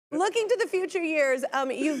Looking to the future years,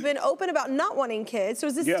 you've been open about not wanting kids. So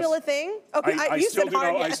is this still a thing? Okay, I still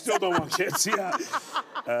don't want kids. Yeah.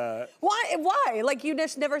 Why? Why? Like you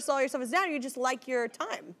just never saw yourself as dad, or you just like your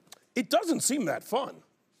time? It doesn't seem that fun.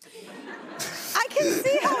 I can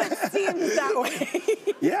see how it seems that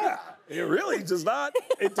way. Yeah, it really does not.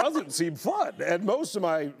 It doesn't seem fun. And most of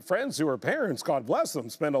my friends who are parents, God bless them,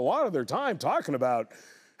 spend a lot of their time talking about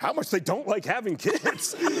how much they don't like having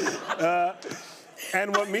kids.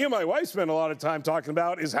 And what me and my wife spend a lot of time talking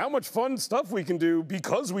about is how much fun stuff we can do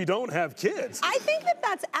because we don't have kids. I think that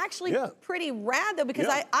that's actually pretty rad, though, because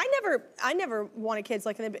I never wanted kids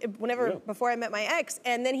like before I met my ex,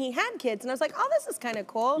 and then he had kids, and I was like, oh, this is kind of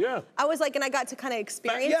cool. Yeah. I was like, and I got to kind of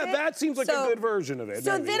experience it. Yeah, that seems like a good version of it.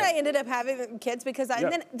 So then I ended up having kids because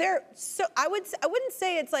then they're so I wouldn't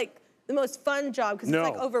say it's like the most fun job because it's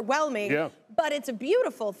like overwhelming, but it's a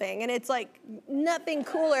beautiful thing, and it's like nothing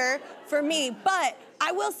cooler for me. But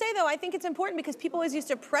I will say though, I think it's important because people always used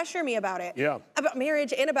to pressure me about it, about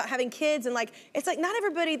marriage and about having kids, and like it's like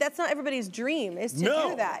that's not everybody's dream is to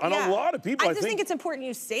do that. And a lot of people, I just think it's important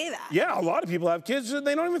you say that. Yeah, a lot of people have kids and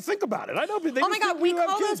they don't even think about it. I know. Oh my God, we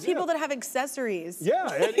call those people that have accessories.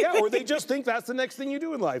 Yeah, or they just think that's the next thing you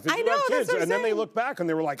do in life. Is I you know, have kids, that's what I'm and then they saying. look back and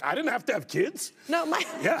they were like, I didn't have to have kids. No, my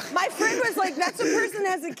friend was like, that's a person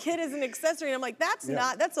that has a kid as an accessory. And I'm like, that's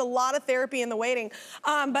a lot of therapy in the waiting.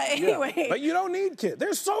 But anyway. Yeah. But you don't need kids.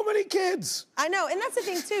 There's so many kids. I know, and that's the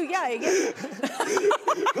thing too,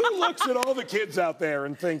 Who looks at all the kids out there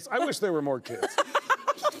and thinks, I wish there were more kids?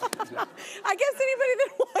 I guess anybody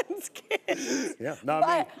that wants kids. Yeah, not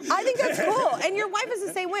me. I think that's cool. And your wife is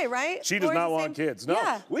the same way, right? She does not want kids.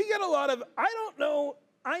 No, we get a lot of, I don't know,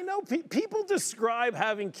 I know people describe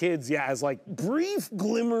having kids, as like brief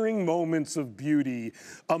glimmering moments of beauty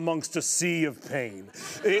amongst a sea of pain.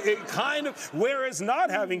 It kind of, whereas not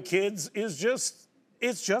having kids is just,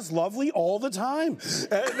 it's just lovely all the time.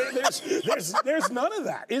 There's none of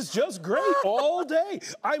that. It's just great all day.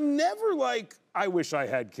 I'm never like, I wish I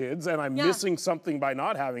had kids and I'm missing something by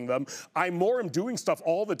not having them. I more am doing stuff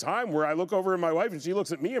all the time where I look over at my wife and she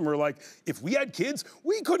looks at me and we're like, if we had kids,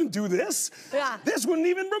 we couldn't do this. Yeah. This wouldn't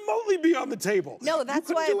even remotely be on the table. No, that's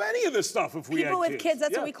why we couldn't do any of this stuff if we had kids. People with kids,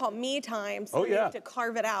 that's what we call me time. So we have to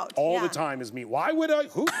carve it out. All the time is me. Why would I?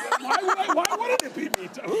 Why wouldn't it be me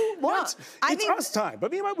time? What? No, it's us time.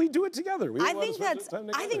 But me and my, we do it together. I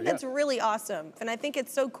think that's really awesome. And I think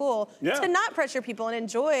it's so cool to not pressure people and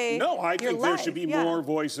enjoy your life. There should be more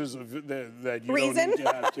voices of that you don't need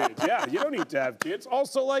to have kids. Yeah, you don't need to have kids.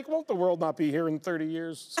 Also, like, won't the world not be here in 30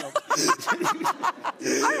 years? So.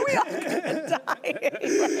 Aren't we all gonna die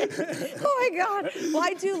anyway? Oh my God. Well,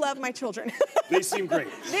 I do love my children. They seem great.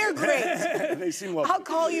 They're great. They seem lovely. I'll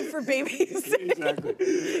call you for babies. Exactly.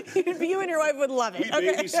 You and your wife would love it. We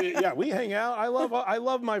babysit. Yeah, we hang out. I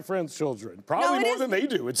love my friends' children. Probably more than they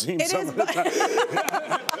do, it seems. Some of the time.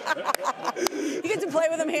 You get to play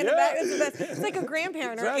with them hand to back. That's the best. It's like a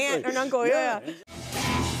grandparent or aunt or an uncle. Yeah.